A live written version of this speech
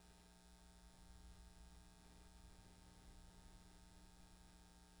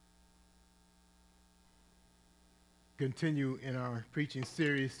Continue in our preaching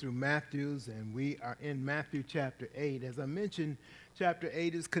series through Matthew's, and we are in Matthew chapter 8. As I mentioned, chapter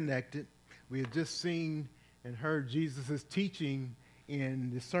 8 is connected. We have just seen and heard Jesus' teaching in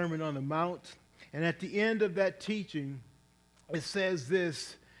the Sermon on the Mount, and at the end of that teaching, it says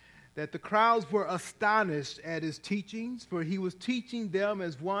this, that the crowds were astonished at his teachings, for he was teaching them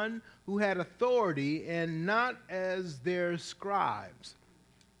as one who had authority and not as their scribes.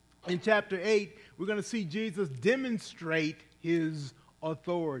 In chapter 8, we're going to see Jesus demonstrate his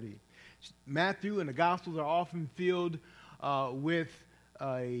authority. Matthew and the Gospels are often filled with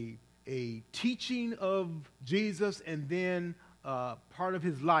a teaching of Jesus and then part of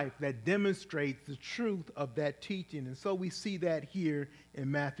his life that demonstrates the truth of that teaching. And so we see that here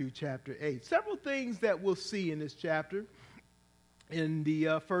in Matthew chapter 8. Several things that we'll see in this chapter. In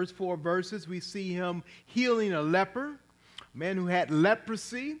the first 4 verses, we see him healing a leper, a man who had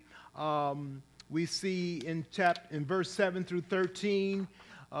leprosy. We see in verse 7 through 13,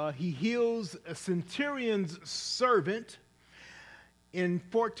 he heals a centurion's servant. In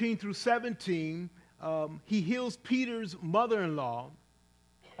 14 through 17, he heals Peter's mother-in-law,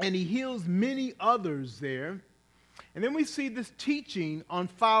 and he heals many others there. And then we see this teaching on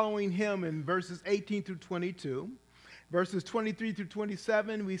following him in verses 18 through 22. Verses 23 through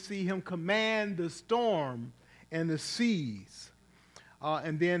 27, we see him command the storm and the seas.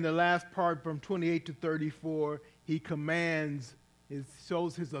 And then the last part from 28 to 34, he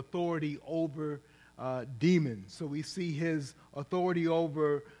shows his authority over demons. So we see his authority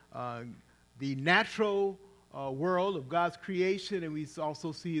over the natural world of God's creation, and we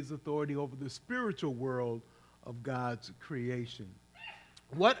also see his authority over the spiritual world of God's creation.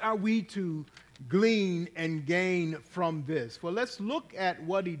 What are we to glean and gain from this? Well, let's look at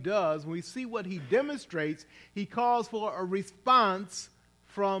what he does. When we see what he demonstrates, he calls for a response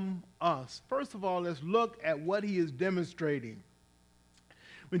from us. First of all, let's look at what he is demonstrating.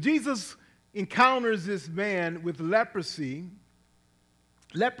 When Jesus encounters this man with leprosy,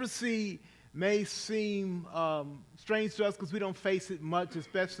 leprosy may seem strange to us because we don't face it much,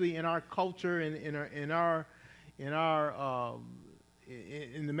 especially in our culture and in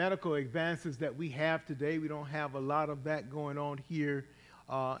the medical advances that we have today. We don't have a lot of that going on here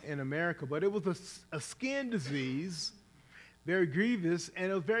in America. But it was a skin disease, very grievous,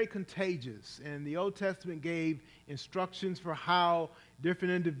 and it was very contagious. And the Old Testament gave instructions for how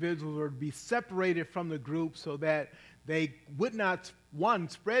different individuals were to be separated from the group so that they would not, one,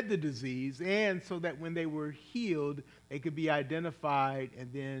 spread the disease, and so that when they were healed, they could be identified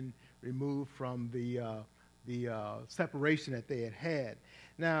and then removed from the separation that they had had.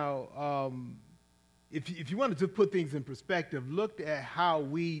 Now, if you wanted to put things in perspective, look at how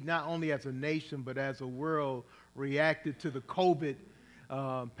we, not only as a nation, but as a world, reacted to the COVID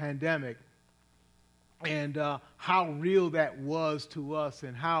pandemic, and how real that was to us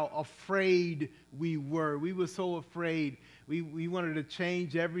and how afraid we were. We were so afraid. We wanted to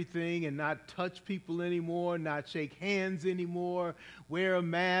change everything and not touch people anymore, not shake hands anymore, wear a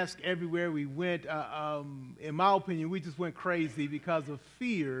mask everywhere we went. In my opinion, we just went crazy because of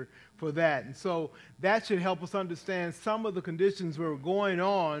fear for that. And so that should help us understand some of the conditions that were going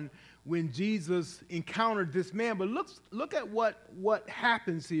on when Jesus encountered this man. But look at what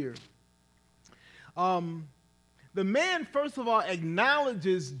happens here. The man, first of all,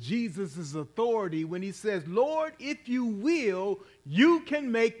 acknowledges Jesus' authority when he says, "Lord, if you will, you can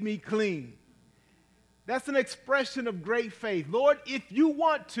make me clean." That's an expression of great faith. Lord, if you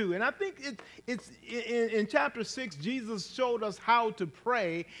want to. And I think it's in chapter 6, Jesus showed us how to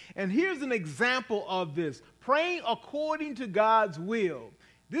pray. And here's an example of this. Praying according to God's will.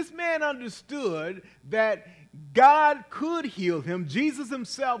 This man understood that God could heal him. Jesus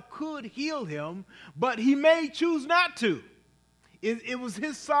himself could heal him, but he may choose not to. It was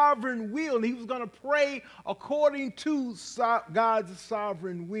his sovereign will, and he was going to pray according to God's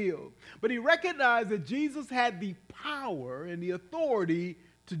sovereign will. But he recognized that Jesus had the power and the authority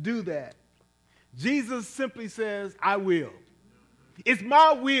to do that. Jesus simply says, "I will." It's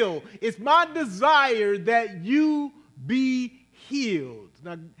my will. It's my desire that you be healed.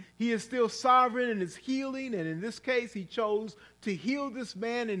 Now, he is still sovereign in his healing, and in this case, he chose to heal this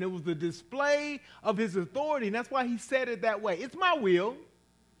man, and it was the display of his authority, and that's why he said it that way. It's my will.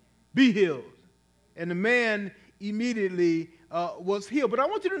 Be healed. And the man immediately was healed. But I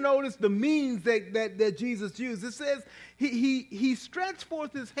want you to notice the means that Jesus used. It says he stretched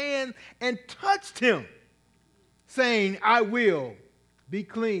forth his hand and touched him, saying, "I will be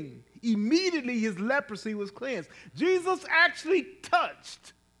clean." Immediately his leprosy was cleansed. Jesus actually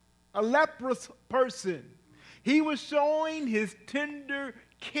touched a leprous person. He was showing his tender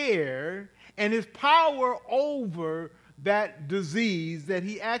care and his power over that disease, that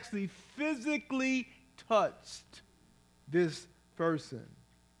he actually physically touched this person.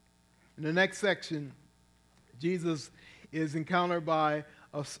 In the next section, Jesus is encountered by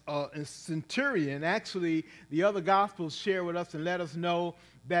a centurion. Actually, the other Gospels share with us and let us know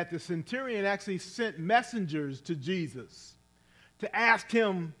that the centurion actually sent messengers to Jesus to ask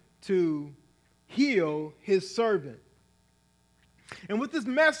him to heal his servant. And with this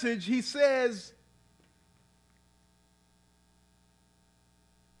message, he says,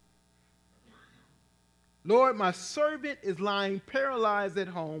 Lord, my servant is lying paralyzed at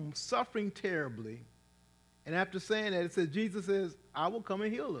home, suffering terribly. And after saying that, it says, Jesus says, I will come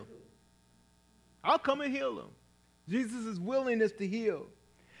and heal him. I'll come and heal him. Jesus' willingness to heal.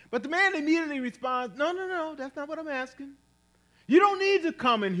 But the man immediately responds, no, that's not what I'm asking. You don't need to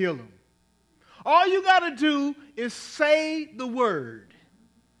come and heal him. All you got to do is say the word,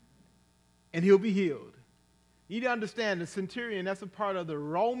 and he'll be healed. You need to understand the centurion, that's a part of the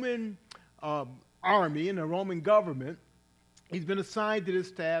Roman army and the Roman government. He's been assigned to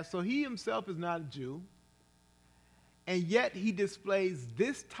this task, so he himself is not a Jew. And yet he displays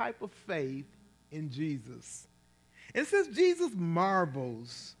this type of faith in Jesus. It says Jesus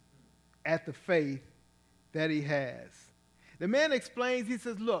marvels at the faith that he has. The man explains, he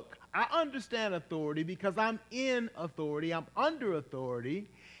says, look, I understand authority because I'm in authority, I'm under authority,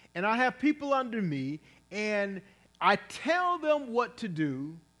 and I have people under me, and I tell them what to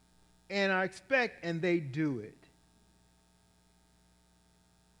do, and I expect, and they do it.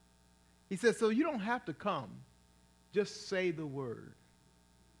 He says, so you don't have to come. Just say the word.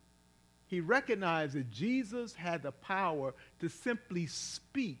 He recognized that Jesus had the power to simply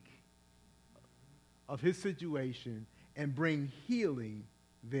speak of his situation and bring healing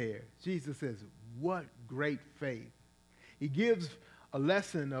there. Jesus says, what great faith. He gives a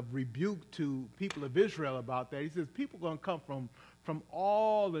lesson of rebuke to people of Israel about that. He says, people are going to come from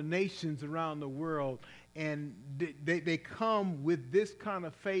all the nations around the world, and they come with this kind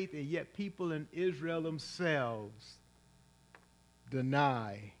of faith, and yet people in Israel themselves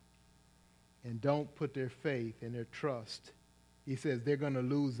deny and don't put their faith and their trust. He says they're going to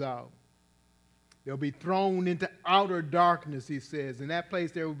lose out. They'll be thrown into outer darkness, he says. In that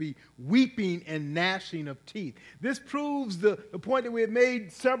place there will be weeping and gnashing of teeth. This proves the point that we have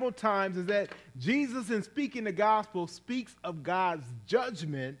made several times, is that Jesus, in speaking the gospel, speaks of God's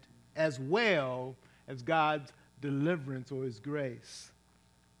judgment as well as God's deliverance or his grace.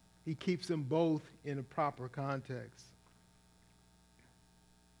 He keeps them both in a proper context.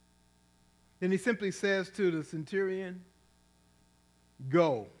 Then he simply says to the centurion,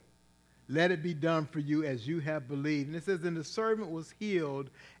 go, let it be done for you as you have believed. And it says, and the servant was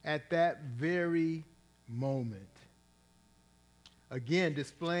healed at that very moment. Again,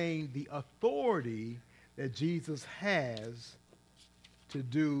 displaying the authority that Jesus has to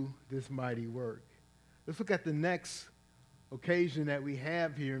do this mighty work. Let's look at the next occasion that we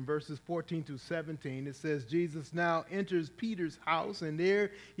have here in verses 14 through 17. It says, Jesus now enters Peter's house, and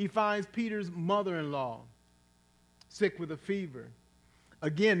there he finds Peter's mother-in-law, sick with a fever.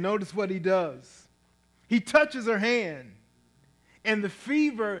 Again, notice what he does. He touches her hand, and the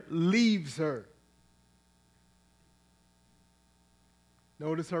fever leaves her.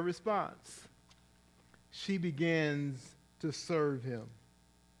 Notice her response. She begins to serve him.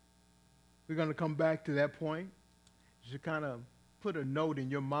 We're going to come back to that point. You should kind of put a note in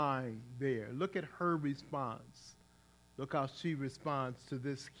your mind there. Look at her response. Look how she responds to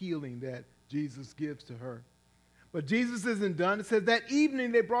this healing that Jesus gives to her. But Jesus isn't done. It says that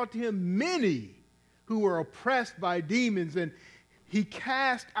evening they brought to him many who were oppressed by demons, and he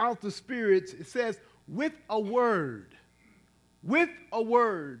cast out the spirits, it says, with a word. With a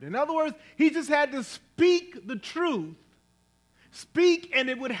word. In other words, he just had to speak the truth. Speak and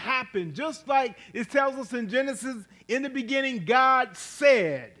it would happen. Just like it tells us in Genesis, in the beginning, God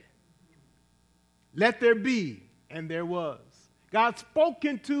said, let there be, and there was. God spoke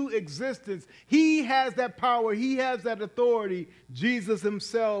into existence. He has that power. He has that authority. Jesus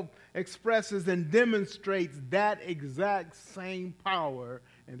himself expresses and demonstrates that exact same power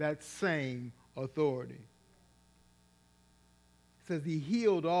and that same authority. It says he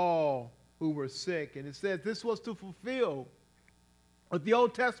healed all who were sick. And it says this was to fulfill what the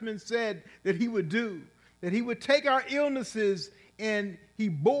Old Testament said that he would do, that he would take our illnesses and he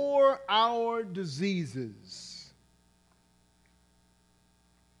bore our diseases.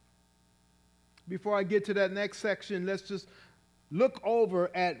 Before I get to that next section, let's just look over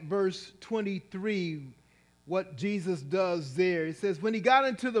at verse 23, what Jesus does there. It says, when he got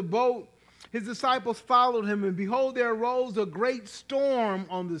into the boat, His disciples followed him, and behold, there arose a great storm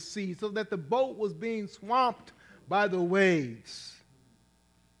on the sea, so that the boat was being swamped by the waves.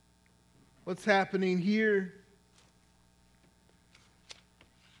 What's happening here?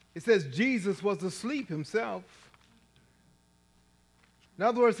 It says Jesus was asleep himself. In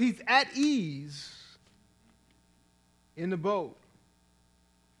other words, he's at ease in the boat.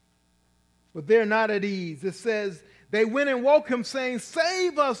 But they're not at ease. It says, they went and woke him, saying,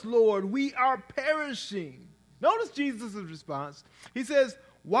 "Save us, Lord, we are perishing." Notice Jesus' response. He says,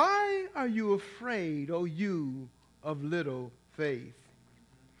 "Why are you afraid, O you of little faith?"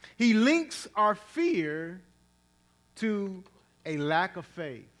 He links our fear to a lack of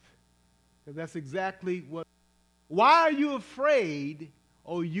faith. And that's exactly what. Why are you afraid,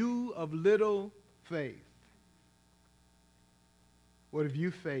 O you of little faith? What have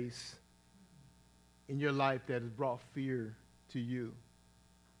you faced in your life that has brought fear to you?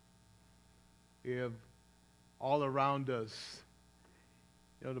 If all around us,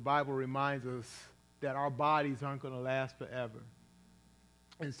 the Bible reminds us that our bodies aren't going to last forever.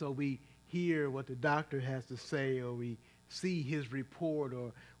 And so we hear what the doctor has to say, or we see his report,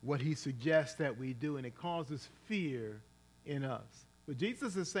 or what he suggests that we do, and it causes fear in us. But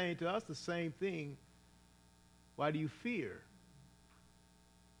Jesus is saying to us the same thing. Why do you fear,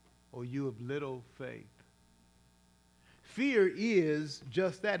 O you of little faith? Fear is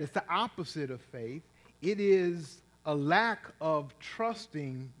just that. It's the opposite of faith. It is a lack of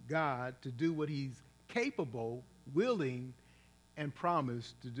trusting God to do what he's capable, willing, and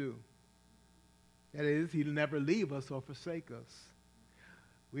promised to do. That is, he'll never leave us or forsake us.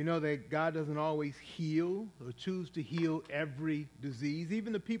 We know that God doesn't always heal or choose to heal every disease.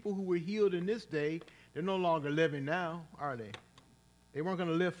 Even the people who were healed in this day, they're no longer living now, are they? They weren't going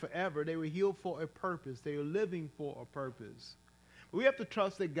to live forever. They were healed for a purpose. They were living for a purpose. But we have to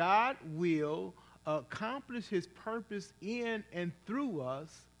trust that God will accomplish his purpose in and through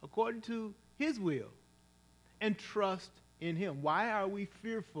us according to his will, and trust in him. Why are we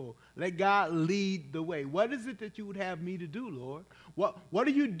fearful? Let God lead the way. What is it that you would have me to do, Lord? What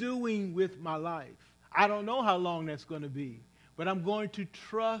are you doing with my life? I don't know how long that's going to be, but I'm going to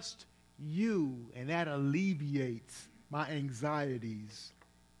trust you, and that alleviates my anxieties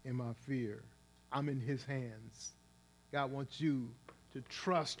and my fear. I'm in his hands. God wants you to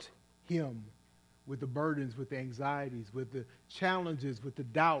trust him with the burdens, with the anxieties, with the challenges, with the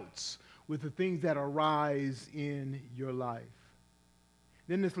doubts, with the things that arise in your life.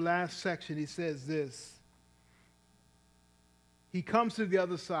 Then this last section, he says this. He comes to the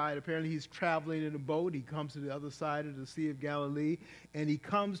other side. Apparently he's traveling in a boat. He comes to the other side of the Sea of Galilee, and he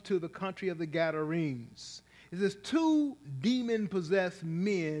comes to the country of the Gadarenes. It says, 2 demon-possessed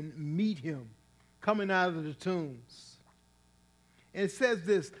men meet him coming out of the tombs. And it says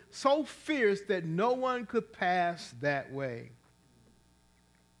this, so fierce that no one could pass that way.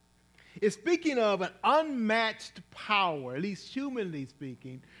 It's speaking of an unmatched power, at least humanly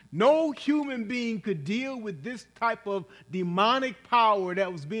speaking. No human being could deal with this type of demonic power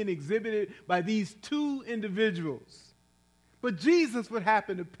that was being exhibited by these 2 individuals. But Jesus would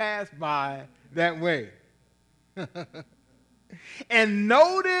happen to pass by that way. And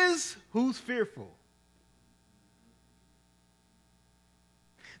notice who's fearful.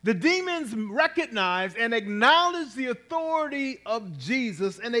 The demons recognize and acknowledge the authority of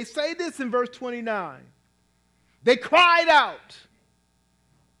Jesus, and they say this in verse 29. They cried out.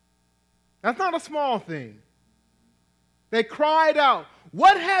 That's not a small thing. They cried out,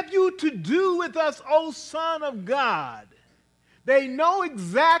 "What have you to do with us, O Son of God?" They know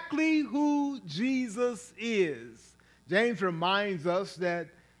exactly who Jesus is. James reminds us that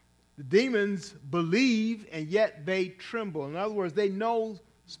the demons believe and yet they tremble. In other words, they know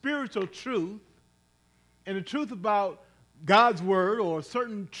spiritual truth and the truth about God's word, or a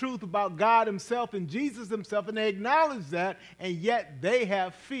certain truth about God himself and Jesus himself, and they acknowledge that, and yet they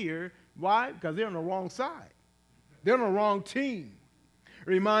have fear. Why? Because they're on the wrong side. They're on the wrong team. It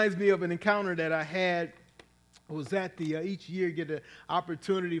reminds me of an encounter that I had. I was at each year get an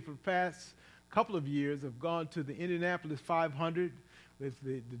opportunity for the past couple of years. I've gone to the Indianapolis 500 with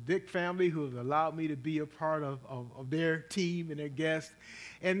the Dick family, who have allowed me to be a part of their team and their guests.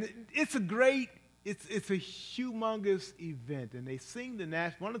 And it's a humongous event. And they sing the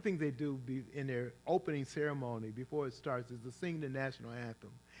national, one of the things they do in their opening ceremony before it starts is to sing the national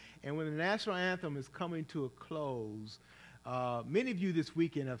anthem. And when the national anthem is coming to a close, many of you this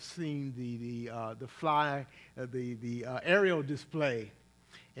weekend have seen the aerial display.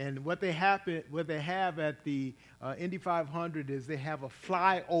 And what they have at the Indy 500 is they have a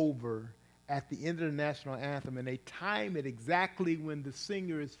flyover at the end of the national anthem, and they time it exactly when the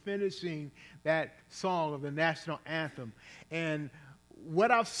singer is finishing that song of the national anthem. And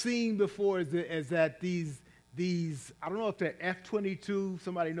what I've seen before is that these, I don't know if they're F-22,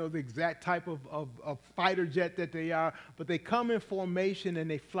 somebody knows the exact type of fighter jet that they are, but they come in formation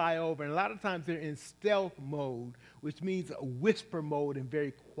and they fly over. And a lot of times they're in stealth mode, which means a whisper mode and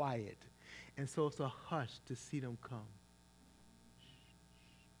very quiet. And so it's a hush to see them come.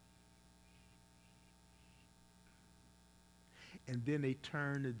 And then they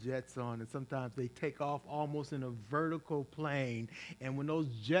turn the jets on, and sometimes they take off almost in a vertical plane. And when those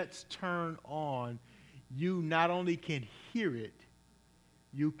jets turn on, you not only can hear it,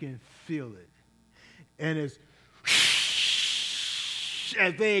 you can feel it. And as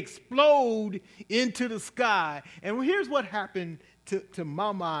they explode into the sky. And here's what happened to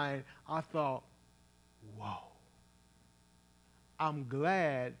my mind. I thought, whoa, I'm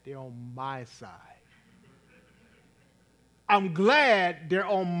glad they're on my side. I'm glad they're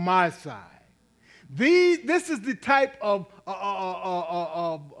on my side. This is the type of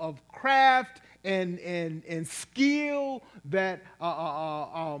craft and skill that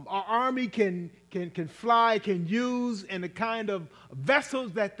our army can fly, can use, and the kind of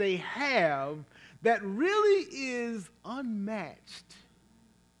vessels that they have that really is unmatched.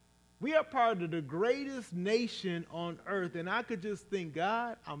 We are part of the greatest nation on earth, and I could just think,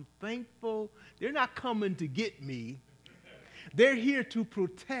 God, I'm thankful. They're not coming to get me. They're here to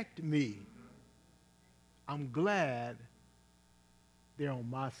protect me. I'm glad they're on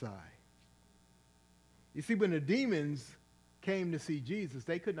my side. You see, when the demons came to see Jesus,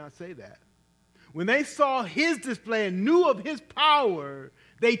 they could not say that. When they saw his display and knew of his power,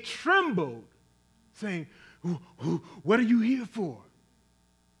 they trembled, saying, what are you here for?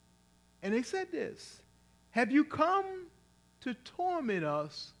 And they said this, have you come to torment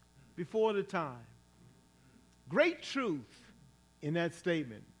us before the time? Great truth in that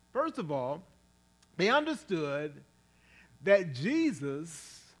statement. First of all, they understood that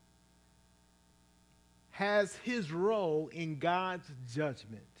Jesus has his role in God's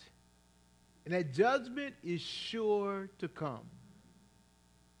judgment. And that judgment is sure to come.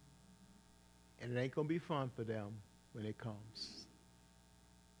 And it ain't going to be fun for them when it comes.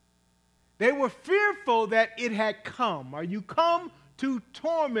 They were fearful that it had come. Are you come to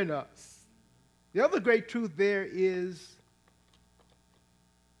torment us? The other great truth there is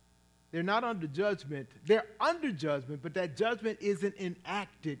they're not under judgment. They're under judgment, but that judgment isn't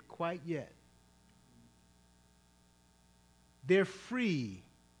enacted quite yet. They're free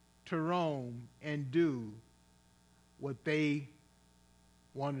to roam and do what they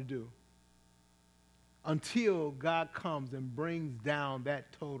want to do until God comes and brings down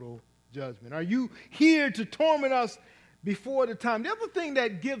that total judgment. Are you here to torment us before the time? The other thing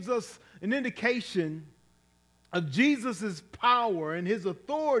that gives us an indication of Jesus' power and his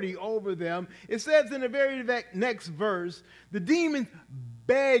authority over them, it says in the very next verse, the demons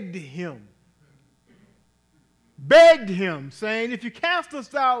begged him, saying, if you cast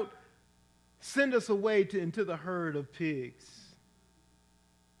us out, send us away into the herd of pigs.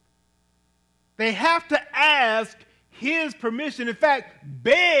 They have to ask his permission. In fact,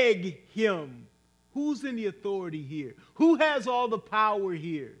 beg him. Who's in the authority here? Who has all the power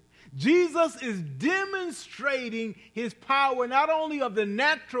here? Jesus is demonstrating his power not only of the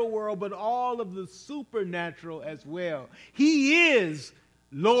natural world, but all of the supernatural as well. He is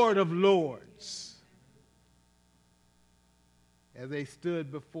Lord of Lords. As they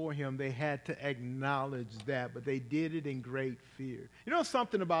stood before him, they had to acknowledge that, but they did it in great fear. You know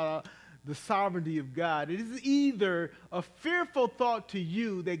something about the sovereignty of God? It is either a fearful thought to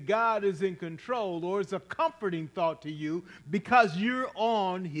you that God is in control, or it's a comforting thought to you because you're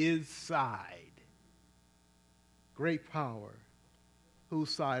on his side. Great power. Whose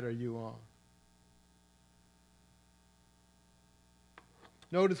side are you on?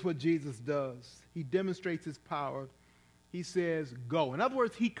 Notice what Jesus does. He demonstrates his power. He says, go. In other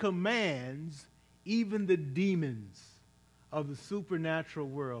words, he commands even the demons of the supernatural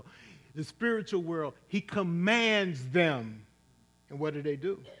world, the spiritual world. He commands them. And what do?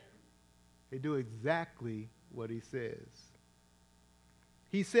 They do exactly what he says.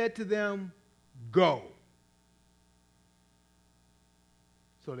 He said to them, go.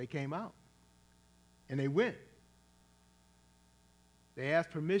 So they came out. And they went. They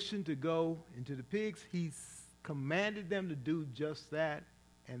asked permission to go into the pigs. He commanded them to do just that,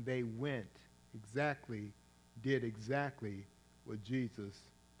 and they went did exactly what Jesus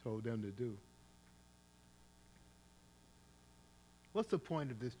told them to do. What's the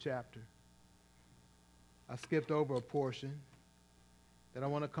point of this chapter? I skipped over a portion. that I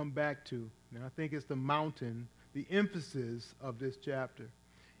want to come back to. And I think it's the mountain, the emphasis of this chapter.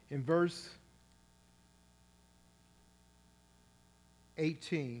 In verse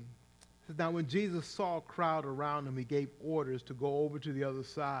 18, it says, "Now when Jesus saw a crowd around him, he gave orders to go over to the other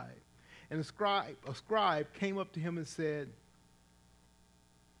side. And a scribe came up to him and said,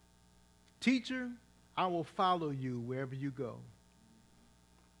 'Teacher, I will follow you wherever you go.'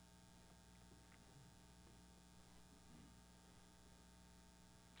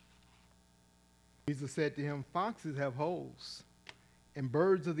 Jesus said to him, 'Foxes have holes, and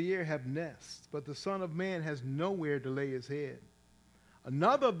birds of the air have nests, but the Son of Man has nowhere to lay his head.'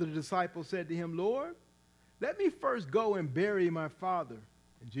 Another of the disciples said to him, 'Lord, let me first go and bury my father.'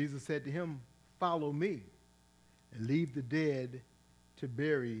 And Jesus said to him, 'Follow me, and leave the dead to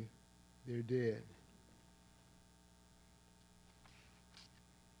bury their dead.'"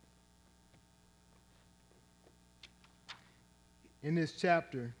 In this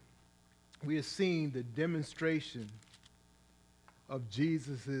chapter, we are seeing the demonstration of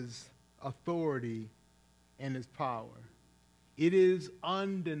Jesus' authority and his power. It is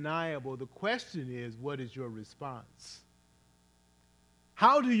undeniable. The question is, what is your response?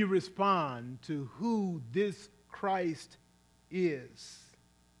 How do you respond to who this Christ is?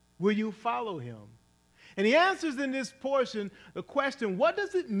 Will you follow him? And he answers in this portion the question, what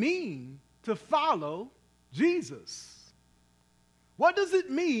does it mean to follow Jesus? What does it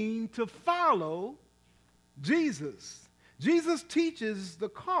mean to follow Jesus? Jesus teaches the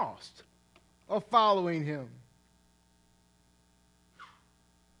cost of following him.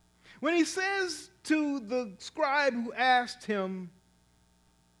 When he says to the scribe who asked him,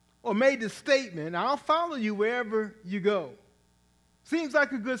 or made the statement, "I'll follow you wherever you go." Seems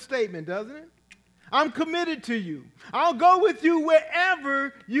like a good statement, doesn't it? I'm committed to you. I'll go with you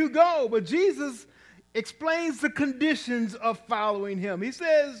wherever you go. But Jesus explains the conditions of following him. He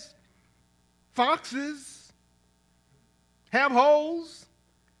says, foxes have holes,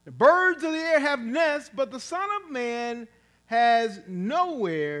 the birds of the air have nests, but the Son of Man has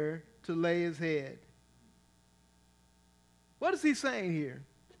nowhere to lay his head. What is he saying here?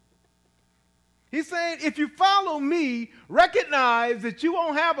 He's saying, if you follow me, recognize that you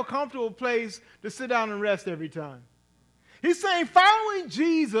won't have a comfortable place to sit down and rest every time. He's saying following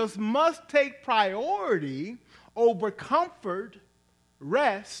Jesus must take priority over comfort,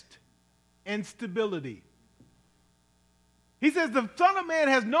 rest, and stability. He says the Son of Man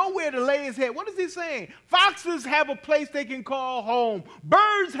has nowhere to lay his head. What is he saying? Foxes have a place they can call home.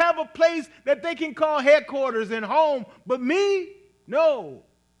 Birds have a place that they can call headquarters and home. But me, no.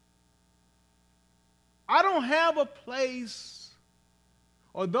 I don't have a place,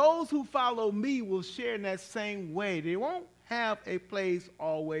 or those who follow me will share in that same way. They won't have a place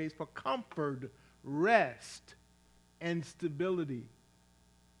always for comfort, rest, and stability.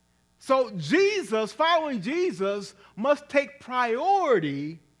 So Jesus, following Jesus, must take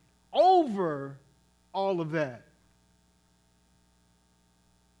priority over all of that.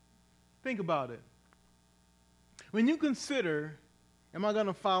 Think about it. When you consider, am I going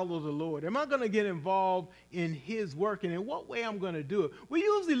to follow the Lord? Am I going to get involved in his work? And in what way I'm going to do it? We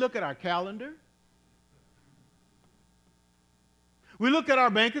usually look at our calendar. We look at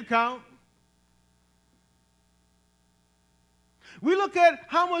our bank account. We look at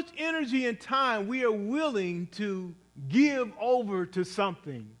how much energy and time we are willing to give over to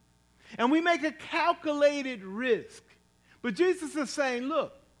something. And we make a calculated risk. But Jesus is saying,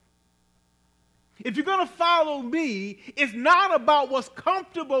 look, if you're going to follow me, it's not about what's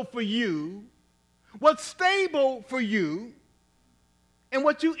comfortable for you, what's stable for you, and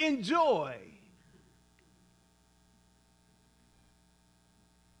what you enjoy.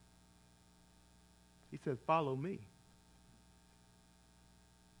 He says, follow me.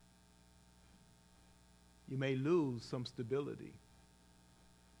 You may lose some stability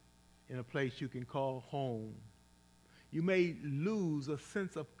in a place you can call home. You may lose a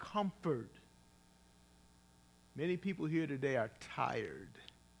sense of comfort. Many people here today are tired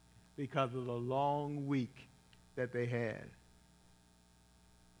because of the long week that they had.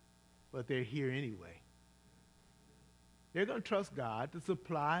 But they're here anyway. They're going to trust God to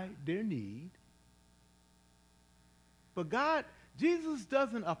supply their need. But Jesus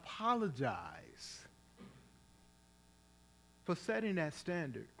doesn't apologize for setting that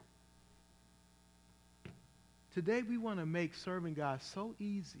standard. Today we want to make serving God so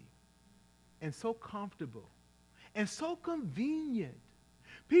easy and so comfortable and so convenient.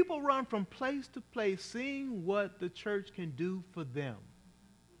 People run from place to place seeing what the church can do for them.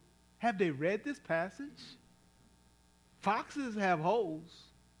 Have they read this passage? Foxes have holes.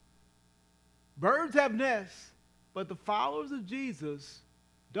 Birds have nests. But the followers of Jesus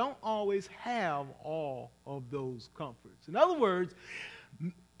don't always have all of those comforts. In other words,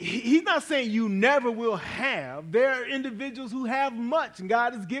 he's not saying you never will have. There are individuals who have much, and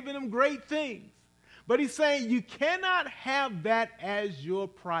God has given them great things. But he's saying you cannot have that as your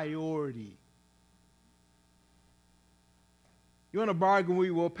priority. You want to bargain with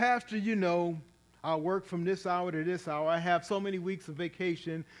me? Well, Pastor, you know, I work from this hour to this hour. I have so many weeks of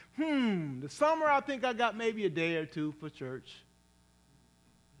vacation. The summer, I think I got maybe a day or two for church.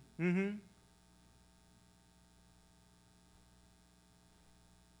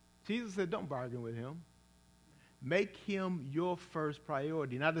 Jesus said, don't bargain with him. Make him your first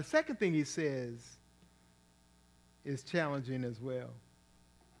priority. Now, the second thing he says is challenging as well.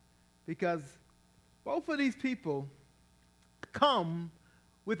 Because both of these people come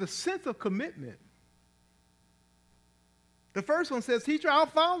with a sense of commitment. The first one says, teacher, I'll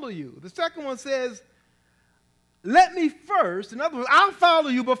follow you. The second one says, let me first, in other words, I'll follow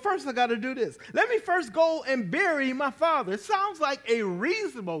you, but first I got to do this. Let me first go and bury my father. It sounds like a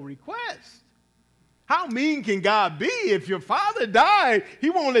reasonable request. How mean can God be? If your father died, he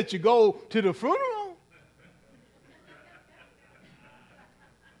won't let you go to the funeral.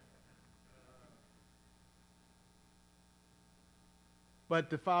 But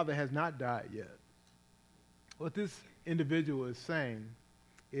the father has not died yet. What this individual is saying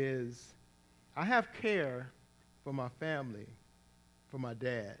is, I have care for my family, for my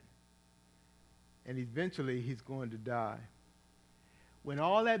dad, and eventually he's going to die. When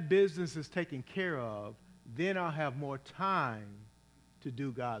all that business is taken care of, then I'll have more time to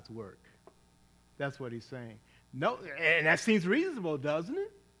do God's work. That's what he's saying. No, and that seems reasonable, doesn't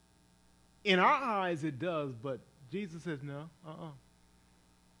it? In our eyes it does, but Jesus says no,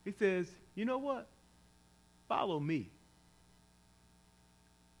 He says, you know what? Follow me.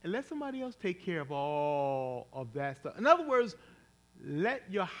 And let somebody else take care of all of that stuff. In other words, let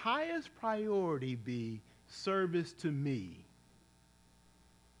your highest priority be service to me.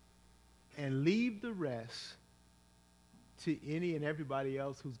 And leave the rest to any and everybody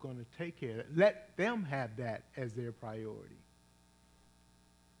else who's going to take care of it. Let them have that as their priority.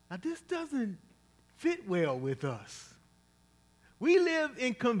 Now, this doesn't fit well with us. We live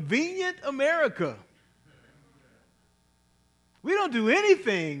in convenient America. We don't do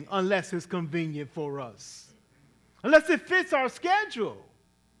anything unless it's convenient for us, unless it fits our schedule,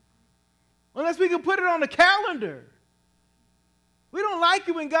 unless we can put it on the calendar. We don't like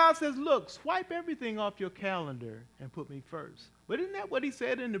it when God says, look, swipe everything off your calendar and put me first. But isn't that what he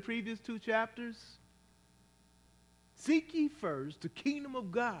said in the previous 2 chapters? Seek ye first the kingdom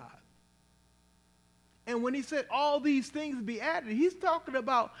of God. And when he said all these things be added, he's talking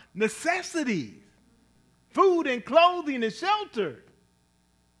about necessities, food and clothing and shelter.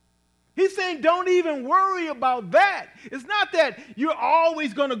 He's saying don't even worry about that. It's not that you're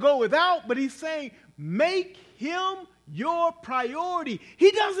always going to go without, but he's saying make him your priority.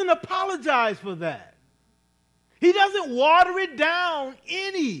 He doesn't apologize for that. He doesn't water it down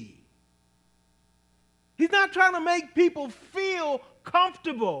any. He's not trying to make people feel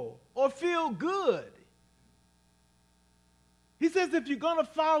comfortable or feel good. He says if you're going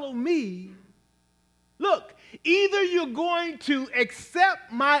to follow me, look, either you're going to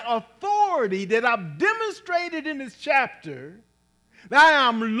accept my authority that I've demonstrated in this chapter, that I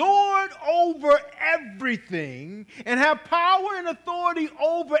am Lord over everything and have power and authority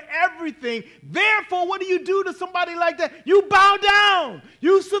over everything. Therefore, what do you do to somebody like that? You bow down.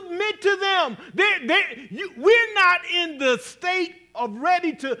 You submit to them. We're not in the state of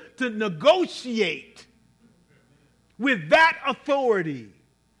ready to negotiate with that authority.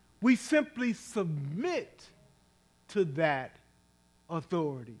 We simply submit to that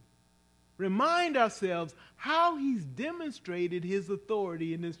authority. Remind ourselves how he's demonstrated his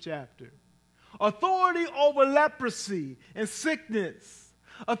authority in this chapter. Authority over leprosy and sickness.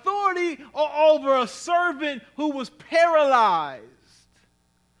 Authority over a servant who was paralyzed.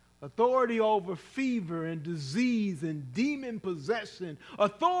 Authority over fever and disease and demon possession.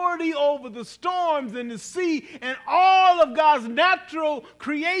 Authority over the storms and the sea and all of God's natural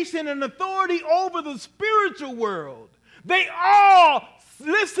creation, and authority over the spiritual world. They all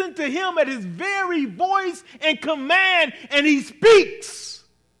listen to him at his very voice and command, and he speaks,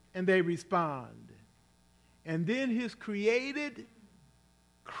 and they respond. And then his created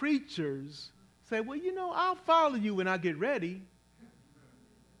creatures say, well, you know, I'll follow you when I get ready.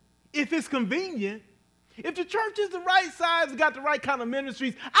 If it's convenient, if the church is the right size, got the right kind of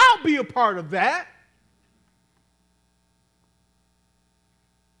ministries, I'll be a part of that.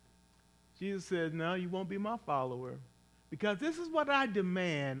 Jesus said, no, you won't be my follower, because this is what I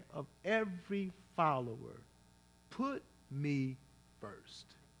demand of every follower. Put me first.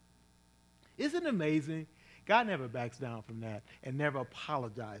 Isn't it amazing? God never backs down from that and never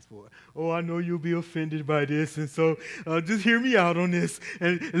apologized for it. Oh, I know you'll be offended by this, and so just hear me out on this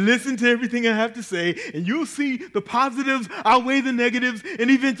and listen to everything I have to say, and you'll see the positives outweigh the negatives, and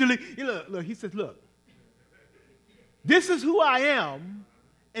eventually, look, he says, look, this is who I am,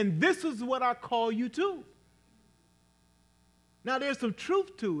 and this is what I call you to. Now, there's some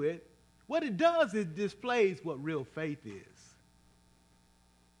truth to it. What it does is displays what real faith is.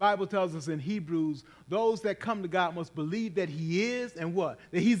 Bible tells us in Hebrews, those that come to God must believe that he is, and what?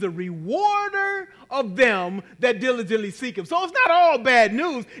 That he's a rewarder of them that diligently seek him. So it's not all bad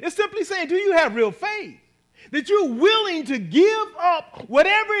news. It's simply saying, do you have real faith? That you're willing to give up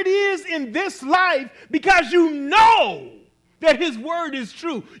whatever it is in this life because you know that his word is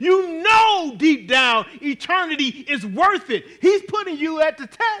true. You know deep down eternity is worth it. He's putting you at the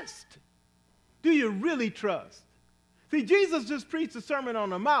test. Do you really trust? See, Jesus just preached the Sermon on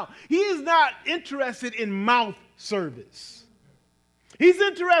the Mount. He is not interested in mouth service. He's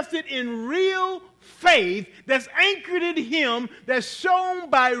interested in real faith that's anchored in him, that's shown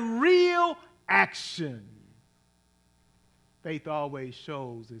by real action. Faith always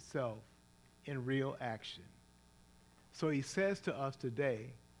shows itself in real action. So he says to us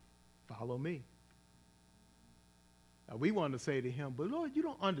today, follow me. Now, we want to say to him, but Lord, you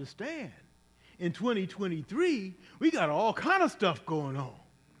don't understand. In 2023, we got all kind of stuff going on.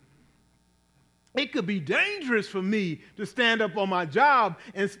 It could be dangerous for me to stand up on my job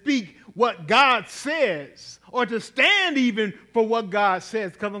and speak what God says, or to stand even for what God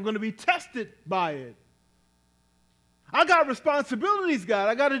says, because I'm going to be tested by it. I got responsibilities, God.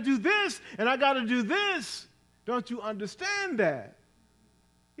 I got to do this, and I got to do this. Don't you understand that?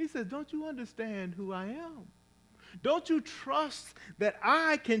 He says, don't you understand who I am? Don't you trust that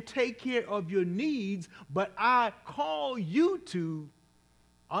I can take care of your needs, but I call you to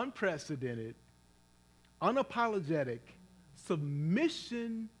unprecedented, unapologetic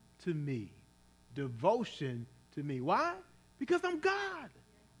submission to me, devotion to me. Why? Because I'm God.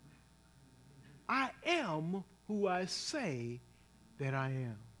 I am who I say that I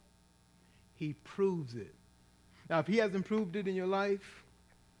am. He proves it. Now, if he hasn't proved it in your life,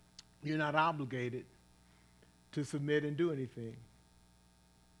 you're not obligated to submit and do anything.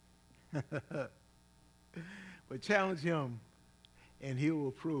 But challenge him, and he will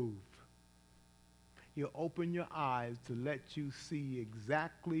approve. He'll open your eyes to let you see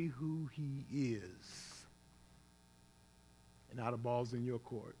exactly who he is. And now the ball's in your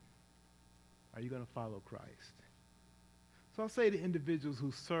court. Are you going to follow Christ? So I'll say to individuals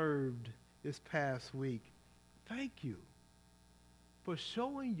who served this past week, thank you for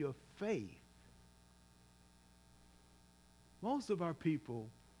showing your faith. Most of our people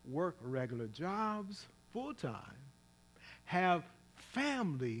work regular jobs full-time, have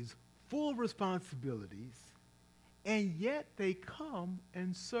families, full responsibilities, and yet they come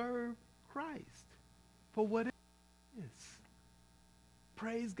and serve Christ for what it is.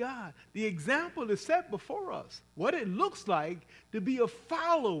 Praise God. The example is set before us. What it looks like to be a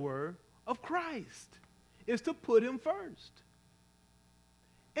follower of Christ is to put him first.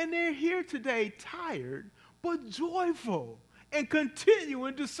 And they're here today tired but joyful and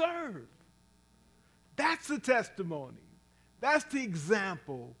continuing to serve. That's the testimony. That's the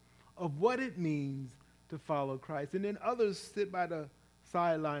example of what it means to follow Christ. And then others sit by the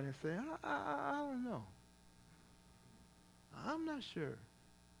sideline and say, I don't know. I'm not sure.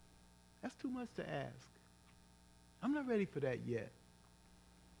 That's too much to ask. I'm not ready for that yet.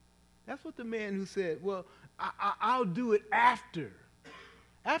 That's what the man who said, well, I'll do it after.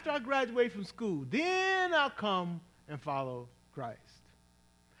 After I graduate from school, then I'll come and follow Christ.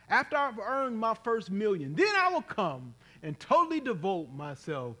 After I've earned my first million, then I will come and totally devote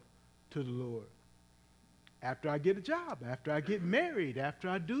myself to the Lord. After I get a job, after I get married, after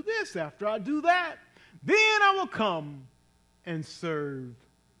I do this, after I do that, then I will come and serve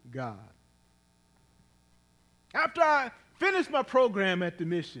God. After I finish my program at the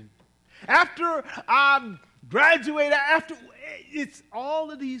mission, after I graduate, it's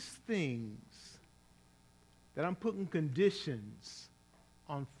all of these things that I'm putting conditions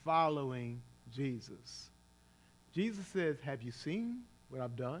on following Jesus. Jesus says, have you seen what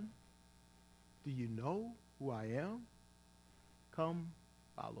I've done? Do you know who I am? Come,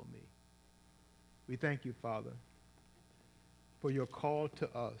 follow me. We thank you, Father, for your call to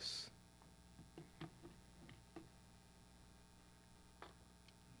us.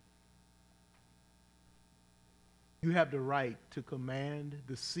 You have the right to command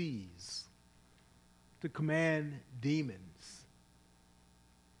the seas, to command demons.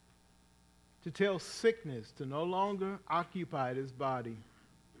 to tell sickness to no longer occupy this body.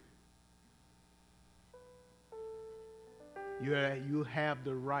 You have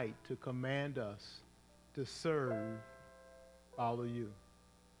the right to command us to serve, follow you.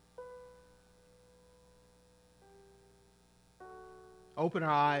 Open our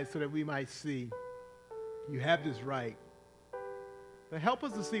eyes so that we might see you have this right. But help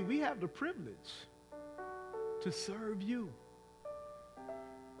us to see we have the privilege to serve you,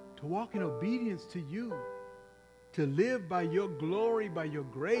 to walk in obedience to you, to live by your glory, by your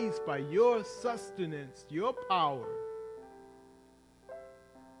grace, by your sustenance, your power.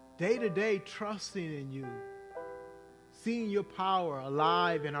 Day to day, trusting in you, seeing your power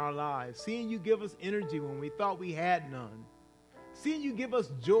alive in our lives, seeing you give us energy when we thought we had none, seeing you give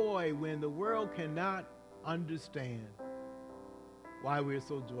us joy when the world cannot understand why we're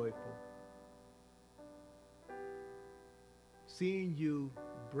so joyful, seeing you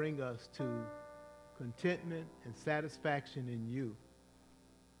bring us to contentment and satisfaction in you.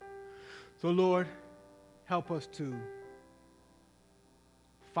 So, Lord, help us to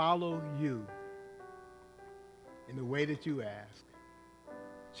follow you in the way that you ask.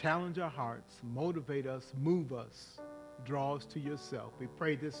 Challenge our hearts, motivate us, move us, draw us to yourself. We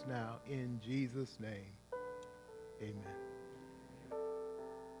pray this now in Jesus' name. Amen.